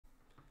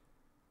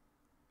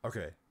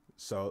Okay,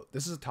 so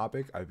this is a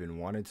topic I've been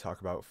wanting to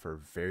talk about for a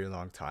very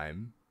long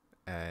time,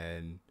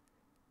 and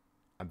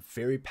I'm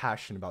very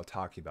passionate about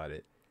talking about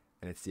it.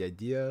 And it's the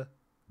idea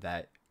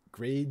that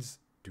grades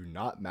do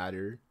not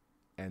matter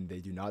and they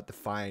do not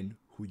define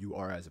who you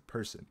are as a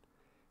person.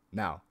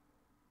 Now,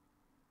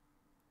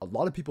 a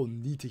lot of people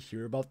need to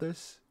hear about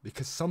this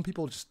because some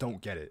people just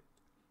don't get it.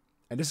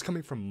 And this is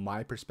coming from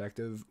my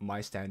perspective,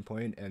 my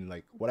standpoint, and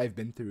like what I've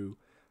been through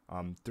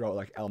throughout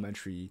like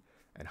elementary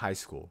and high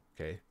school.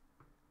 Okay,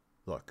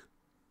 look,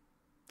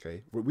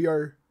 okay, we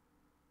are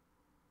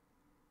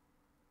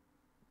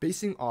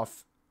basing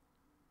off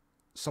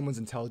someone's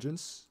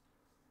intelligence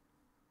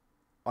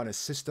on a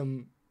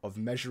system of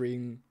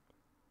measuring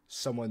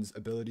someone's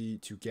ability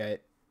to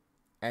get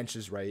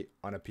answers right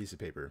on a piece of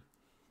paper.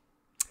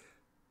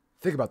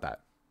 Think about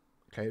that.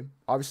 Okay.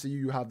 Obviously,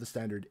 you have the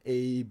standard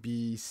A,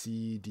 B,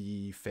 C,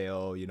 D,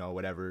 fail,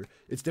 whatever.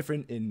 It's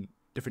different in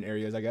different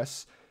areas, I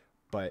guess.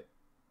 But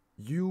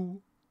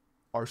you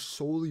are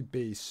solely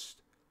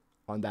based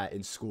on that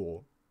in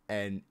school.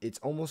 And it's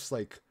almost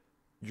like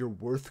your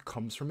worth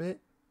comes from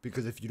it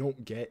because if you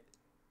don't get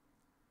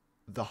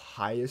the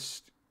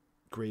highest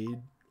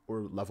grade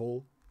or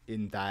level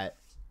in that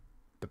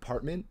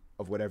department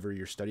of whatever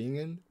you're studying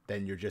in,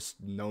 then you're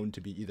just known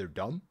to be either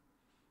dumb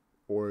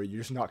or you're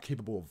just not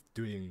capable of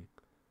doing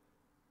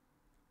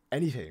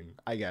anything.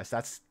 I guess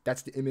that's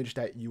the image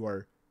that you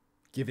are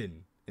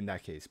given in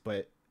that case,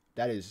 but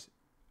that is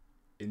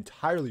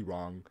entirely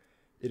wrong.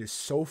 It is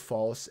so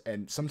false,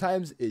 and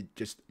sometimes it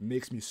just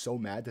makes me so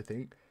mad to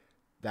think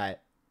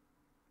that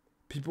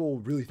people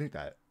really think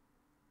that.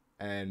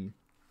 And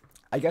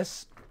I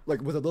guess,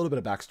 like, with a little bit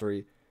of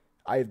backstory,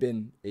 I have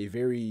been a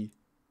very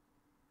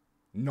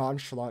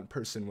nonchalant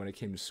person when it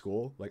came to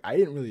school. Like, I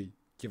didn't really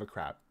give a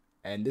crap.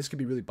 And this could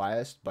be really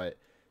biased, but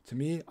to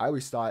me, I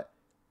always thought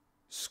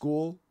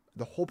school,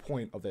 the whole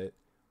point of it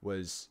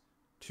was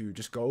to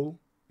just go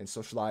and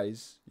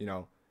socialize,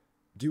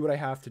 do what I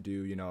have to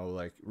do,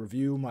 like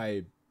review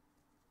my,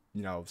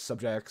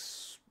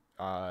 subjects,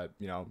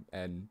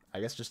 and I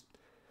guess just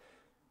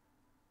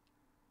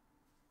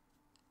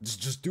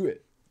do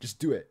it. Just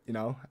do it,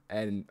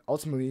 And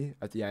ultimately,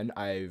 at the end,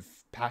 I've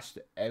passed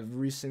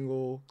every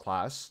single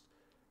class.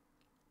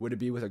 Would it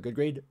be with a good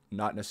grade?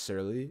 Not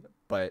necessarily.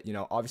 But,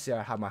 obviously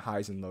I have my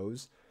highs and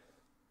lows.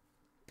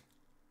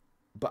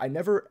 But I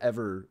never,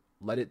 ever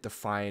let it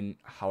define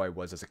how I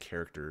was as a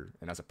character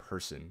and as a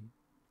person.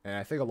 And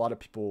I think a lot of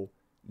people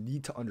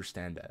need to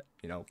understand that.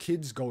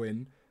 Kids go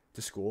in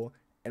to school,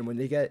 and when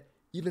they get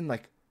even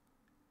like,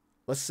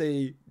 let's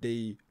say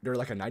they're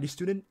like a 90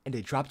 student and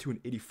they drop to an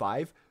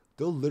 85,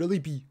 they'll literally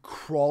be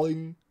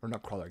crawling, or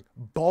not crawling,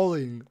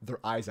 bawling their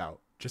eyes out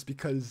just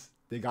because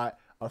they got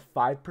a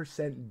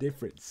 5%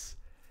 difference.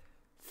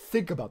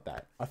 Think about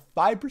that. A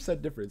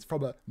 5% difference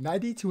from a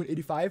 90 to an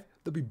 85,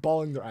 they'll be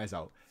bawling their eyes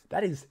out.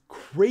 That is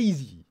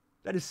crazy.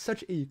 That is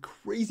such a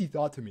crazy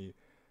thought to me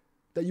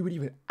that you would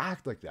even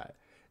act like that.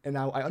 And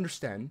now I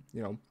understand,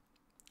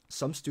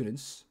 some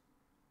students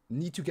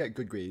need to get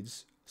good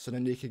grades so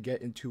then they can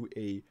get into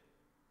a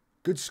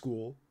good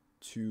school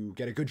to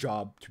get a good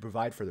job to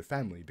provide for their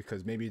family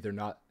because maybe they're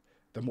not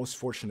the most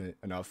fortunate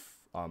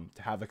enough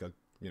to have like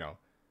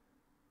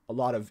a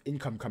lot of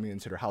income coming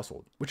into their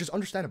household, which is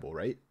understandable,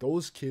 right?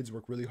 Those kids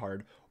work really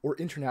hard. Or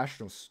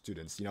international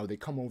students, they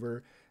come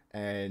over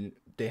and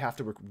they have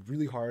to work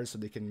really hard so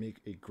they can make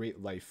a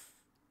great life,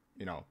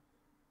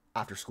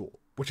 after school,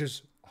 which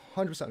is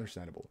 100%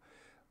 understandable.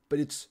 But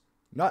it's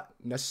not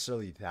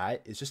necessarily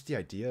that. It's just the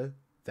idea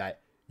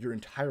that your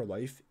entire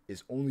life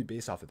is only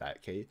based off of that,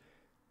 okay?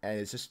 And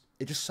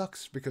it just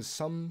sucks because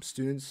some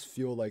students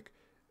feel like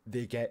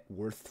they get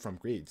worth from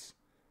grades.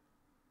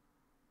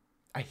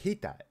 I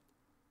hate that.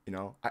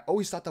 I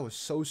always thought that was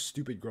so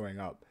stupid growing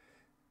up.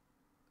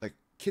 Like,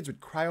 kids would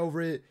cry over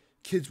it.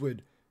 Kids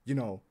would,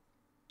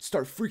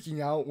 start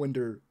freaking out when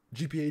their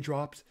GPA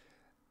dropped.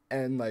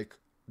 And, like,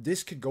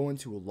 this could go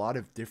into a lot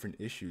of different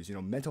issues,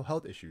 mental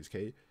health issues,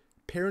 okay?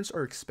 Parents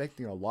are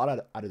expecting a lot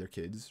out of their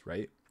kids,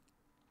 right?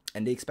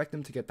 And they expect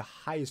them to get the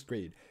highest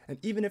grade. And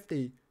even if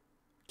they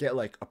get,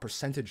 like, a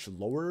percentage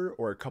lower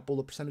or a couple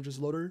of percentages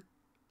lower,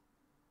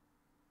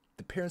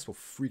 the parents will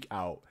freak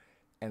out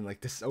and, like,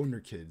 disown their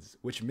kids,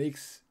 which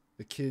makes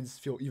the kids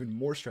feel even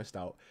more stressed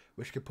out,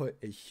 which could put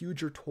a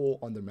huger toll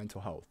on their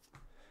mental health.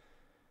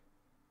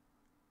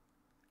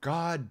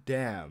 God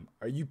damn,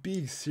 are you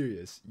being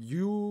serious?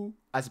 You,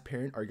 as a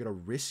parent, are gonna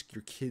risk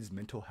your kid's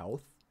mental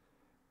health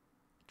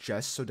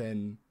just so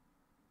then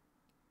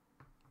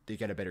they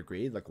get a better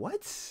grade? Like,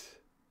 what?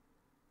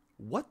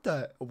 What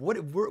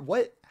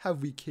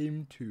have we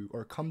come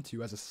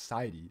to as a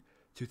society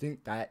to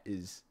think that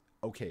is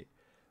okay?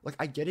 Like,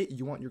 I get it,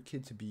 you want your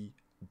kid to be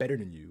better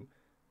than you,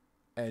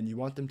 and you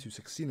want them to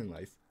succeed in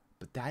life,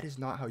 but that is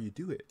not how you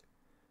do it,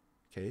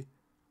 okay?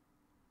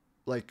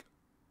 Like,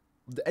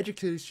 the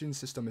education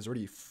system is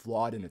already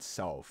flawed in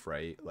itself,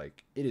 right?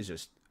 Like, it is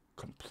just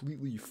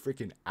completely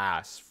freaking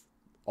ass,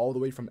 all the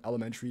way from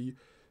elementary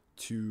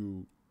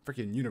to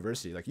freaking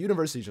university. Like,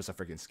 university is just a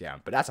freaking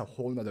scam, but that's a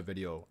whole nother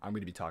video I'm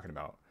going to be talking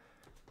about.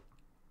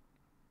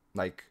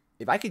 Like,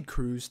 if I could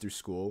cruise through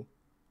school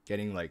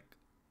getting like,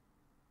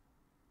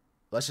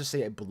 let's just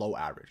say below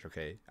average,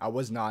 okay? I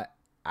was not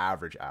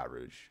average,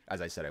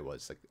 as I said I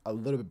was, like a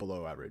little bit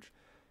below average.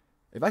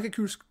 If I could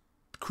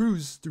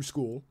cruise through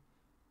school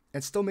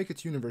and still make it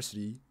to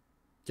university,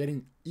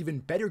 getting even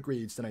better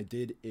grades than I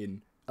did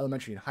in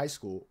elementary and high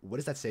school, what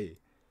does that say?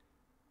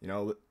 You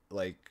know,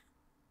 like,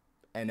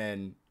 and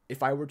then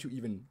if I were to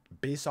even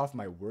base off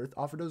my worth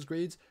off of those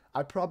grades,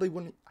 I probably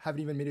wouldn't have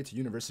even made it to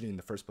university in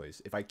the first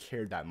place if I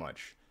cared that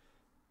much.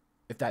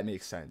 If that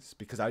makes sense,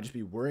 because I'd just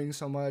be worrying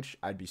so much,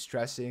 I'd be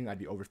stressing, I'd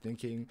be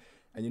overthinking,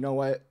 and you know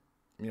what?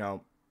 You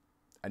know,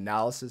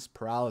 analysis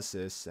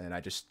paralysis, and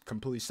I just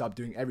completely stop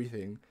doing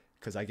everything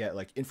because I get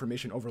like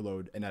information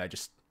overload, and then I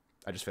just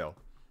fail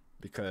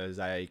because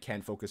I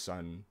can't focus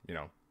on, you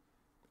know,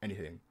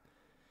 anything.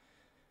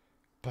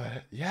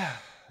 But yeah,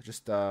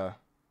 just I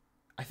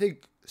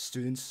think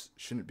students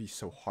shouldn't be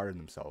so hard on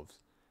themselves.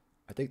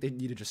 I think they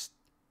need to just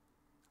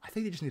I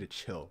think they just need to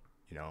chill,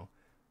 you know?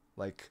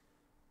 Like,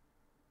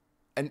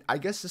 and I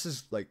guess this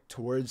is like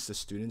towards the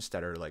students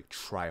that are like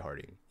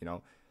tryharding, you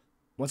know?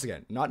 Once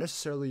again, not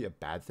necessarily a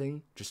bad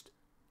thing, just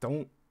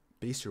don't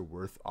base your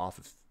worth off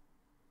of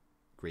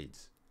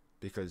grades.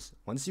 Because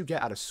once you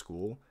get out of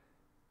school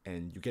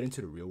and you get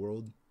into the real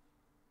world,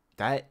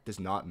 that does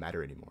not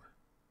matter anymore.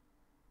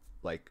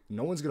 Like,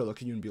 no one's gonna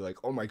look at you and be like,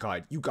 oh my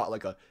god, you got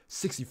like a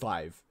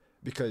 65.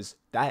 Because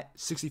that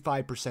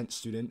 65%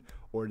 student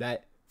or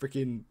that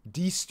freaking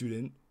D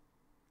student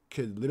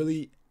could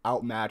literally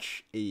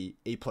outmatch a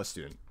A+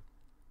 student.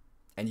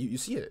 And you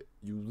see it.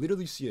 You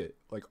literally see it.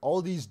 Like,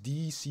 all these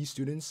D, C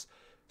students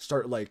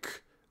start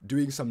like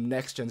doing some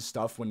next gen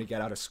stuff when they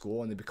get out of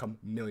school and they become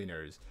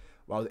millionaires.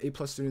 While the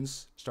A+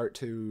 students start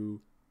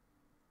to,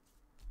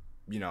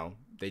 you know,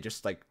 they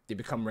just like, they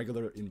become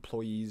regular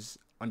employees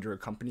under a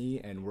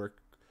company and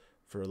work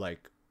for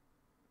like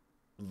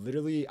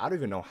literally, I don't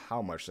even know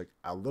how much, like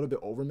a little bit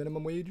over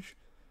minimum wage.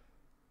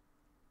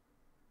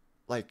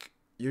 Like,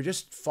 you're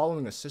just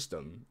following a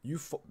system.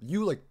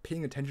 You like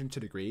paying attention to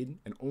the grade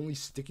and only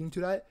sticking to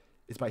that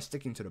is by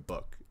sticking to the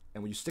book.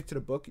 And when you stick to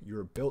the book,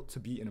 you're built to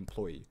be an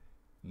employee,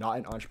 not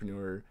an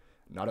entrepreneur,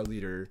 not a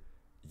leader.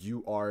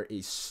 You are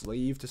a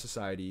slave to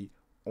society,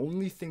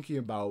 only thinking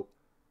about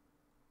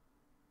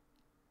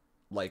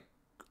like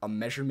a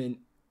measurement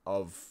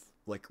of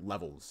like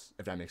levels,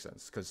 if that makes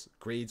sense, because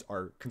grades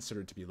are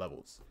considered to be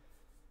levels.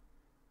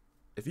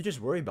 If you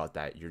just worry about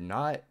that, you're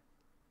not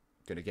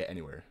gonna get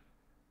anywhere.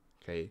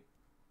 Okay,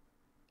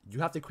 you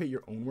have to create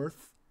your own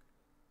worth,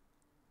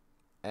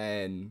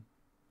 and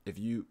if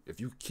you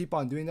keep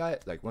on doing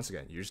that, like, once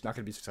again, you're just not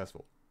gonna be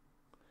successful.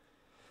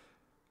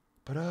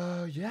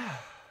 But yeah,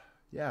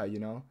 you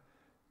know,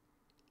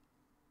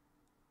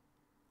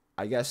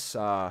 I guess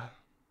yeah,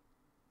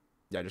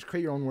 just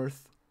create your own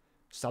worth.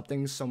 Stop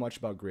thinking so much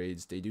about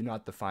grades. They do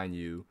not define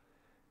you.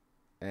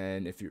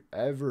 And if you're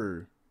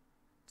ever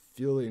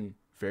feeling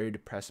very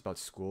depressed about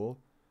school,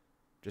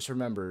 just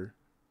remember,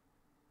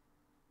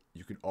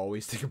 you can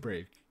always take a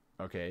break,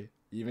 okay?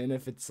 Even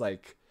if it's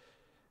like,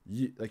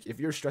 if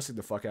you're stressing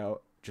the fuck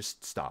out,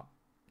 just stop,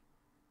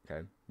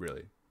 okay?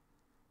 Really.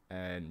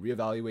 And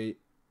reevaluate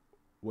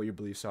what your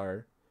beliefs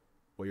are,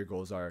 what your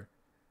goals are,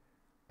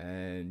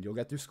 and you'll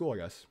get through school, I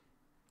guess.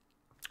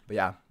 But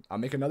yeah, I'll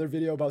make another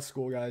video about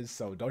school, guys,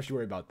 so don't you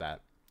worry about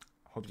that.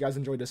 Hope you guys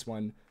enjoyed this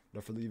one.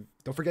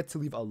 Don't forget to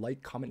leave a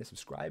like, comment, and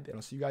subscribe, and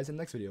I'll see you guys in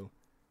the next video.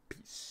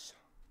 Peace.